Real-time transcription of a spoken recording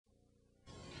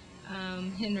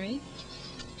Henry.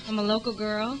 I'm a local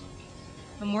girl.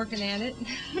 I'm working at it.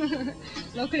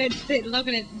 Trying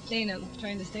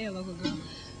to stay a local girl.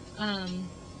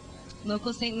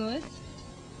 Local St. Louis.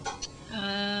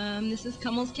 This is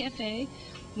Cummels Cafe.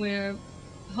 We're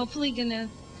hopefully gonna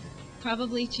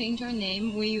probably change our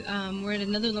name. We're at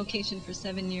another location for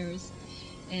 7 years,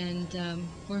 and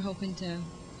we're hoping to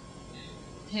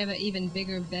have an even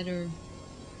bigger, better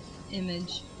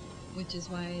image, which is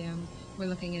why we're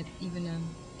looking at even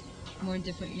a more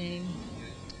different name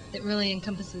that really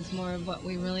encompasses more of what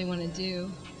we really want to do.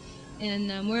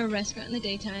 And we're a restaurant in the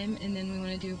daytime, and then we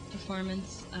want to do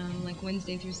performance like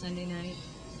Wednesday through Sunday night.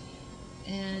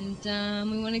 And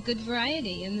we want a good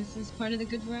variety, and this is part of the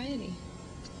good variety.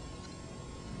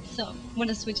 So, what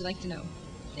else would you like to know?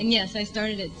 And yes, I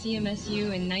started at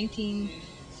CMSU in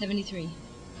 1973,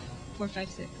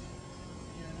 456.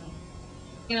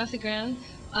 Get off the ground?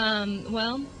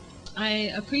 Well,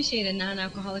 I appreciate a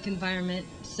non-alcoholic environment,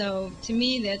 so to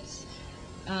me that's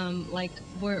like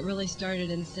where it really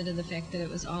started instead of the fact that it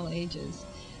was all ages.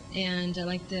 And I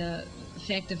like the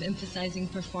fact of emphasizing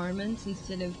performance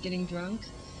instead of getting drunk.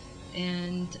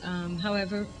 And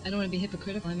however, I don't want to be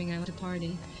hypocritical. I mean, I like to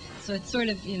party. So it's sort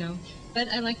of, you know, but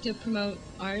I like to promote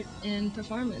art and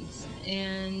performance.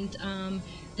 And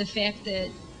the fact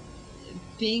that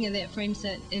being in that frame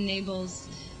set enables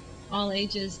all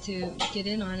ages to get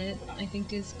in on it, I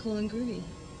think is cool and groovy.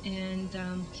 And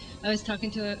I was talking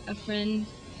to a friend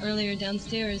earlier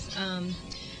downstairs.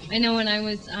 I know when I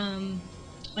was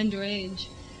underage,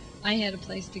 I had a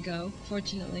place to go,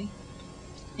 fortunately,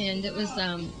 and it was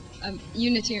a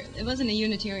Unitarian. It wasn't a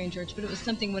Unitarian church, but it was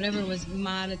something, whatever was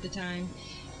mod at the time,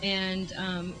 and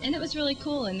it was really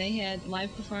cool. And they had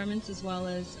live performance as well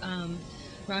as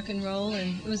rock and roll,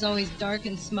 and it was always dark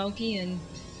and smoky, and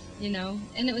you know,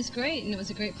 and it was great, and it was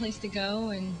a great place to go,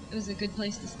 and it was a good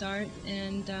place to start,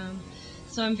 and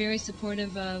so I'm very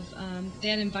supportive of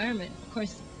that environment. Of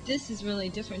course, this is really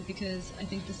different because I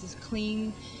think this is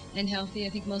clean and healthy. I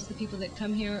think most of the people that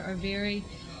come here are very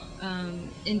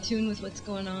in tune with what's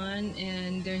going on,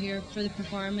 and they're here for the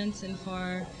performance and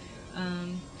for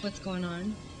what's going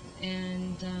on,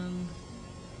 and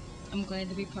I'm glad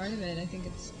to be part of it. I think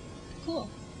it's cool.